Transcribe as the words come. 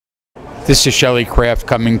This is Shelley Kraft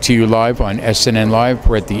coming to you live on SNNLive.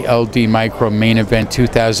 We're at the LD Micro Main Event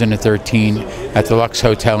 2013 at the Lux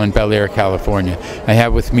Hotel in Bel Air, California. I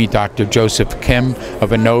have with me Dr. Joseph Kim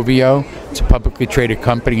of Inovio. It's a publicly traded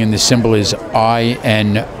company and the symbol is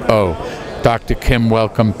INO. Dr. Kim,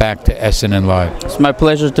 welcome back to SNNLive. It's my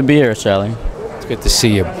pleasure to be here, Shelley. It's good to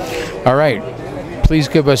see you. All right. Please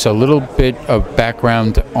give us a little bit of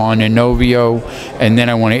background on Inovio, and then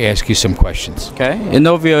I want to ask you some questions. Okay.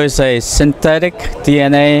 Inovio is a synthetic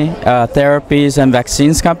DNA therapies and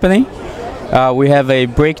vaccines company. We have a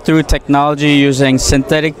breakthrough technology using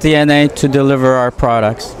synthetic DNA to deliver our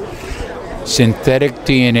products. Synthetic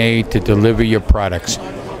DNA to deliver your products.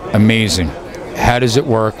 Amazing. How does it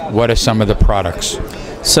work? What are some of the products?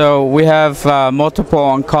 So we have multiple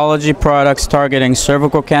oncology products targeting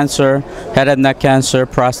cervical cancer, head and neck cancer,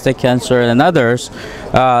 prostate cancer, and others.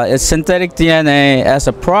 It's synthetic DNA as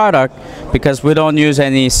a product because we don't use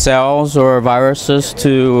any cells or viruses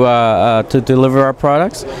to deliver our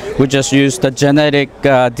products. We just use the genetic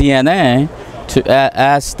DNA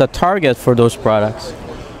as the target for those products.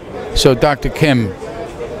 So Dr. Kim,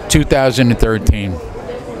 2013,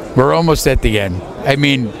 we're almost at the end. I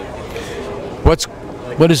mean,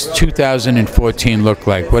 what does 2014 look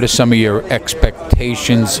like? What are some of your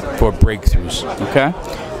expectations for breakthroughs? Okay.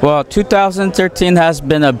 Well, 2013 has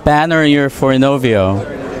been a banner year for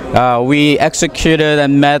Inovio. We executed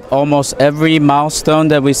and met almost every milestone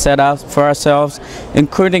that we set out for ourselves,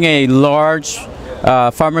 including a large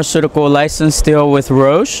pharmaceutical license deal with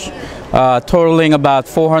Roche, totaling about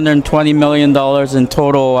 $420 million in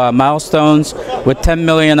total milestones, with $10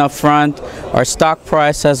 million up front. Our stock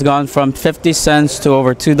price has gone from 50 cents to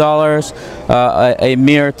over $2, a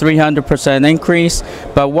mere 300% increase.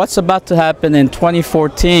 But what's about to happen in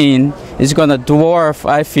 2014 is going to dwarf,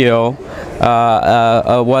 I feel,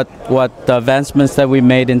 what the advancements that we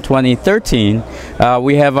made in 2013.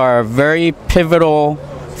 We have our very pivotal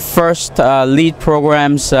first lead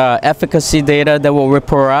program's efficacy data that will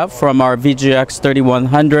report out from our VGX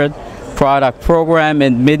 3100 product program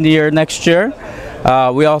in mid-year next year.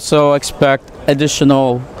 We also expect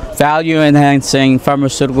additional value-enhancing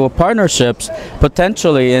pharmaceutical partnerships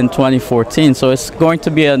potentially in 2014. So it's going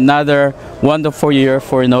to be another wonderful year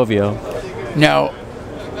for Inovio. Now,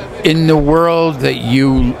 in the world that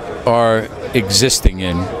you are existing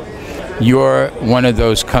in, you're one of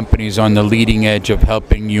those companies on the leading edge of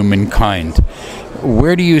helping humankind.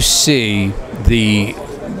 Where do you see the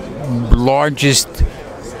largest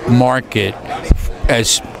market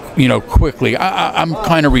as, you know, quickly? I'm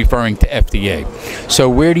kind of referring to FDA. So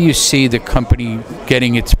where do you see the company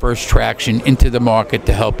getting its first traction into the market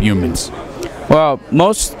to help humans? Well,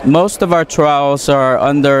 most of our trials are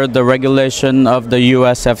under the regulation of the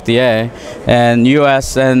US FDA, and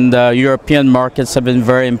US and European markets have been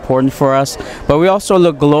very important for us. But we also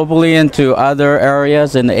look globally into other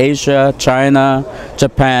areas in Asia, China,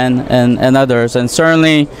 Japan, and others. And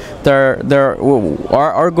certainly,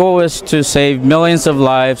 our goal is to save millions of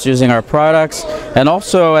lives using our products, and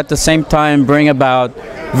also at the same time bring about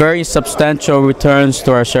very substantial returns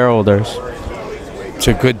to our shareholders. It's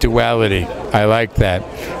a good duality. I like that.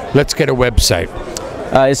 Let's get a website.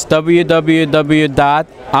 It's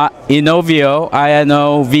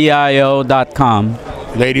www.inovio.com.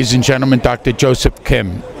 Ladies and gentlemen, Dr. Joseph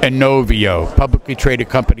Kim, Inovio, publicly traded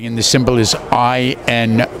company, and the symbol is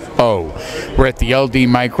INO. We're at the LD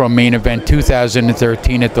Micro Main Event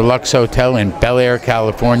 2013 at the Lux Hotel in Bel Air,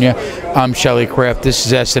 California. I'm Shelley Kraft. This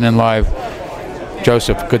is SNNLive.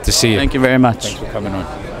 Joseph, good to see you. Thank you very much. Thanks for coming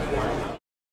on.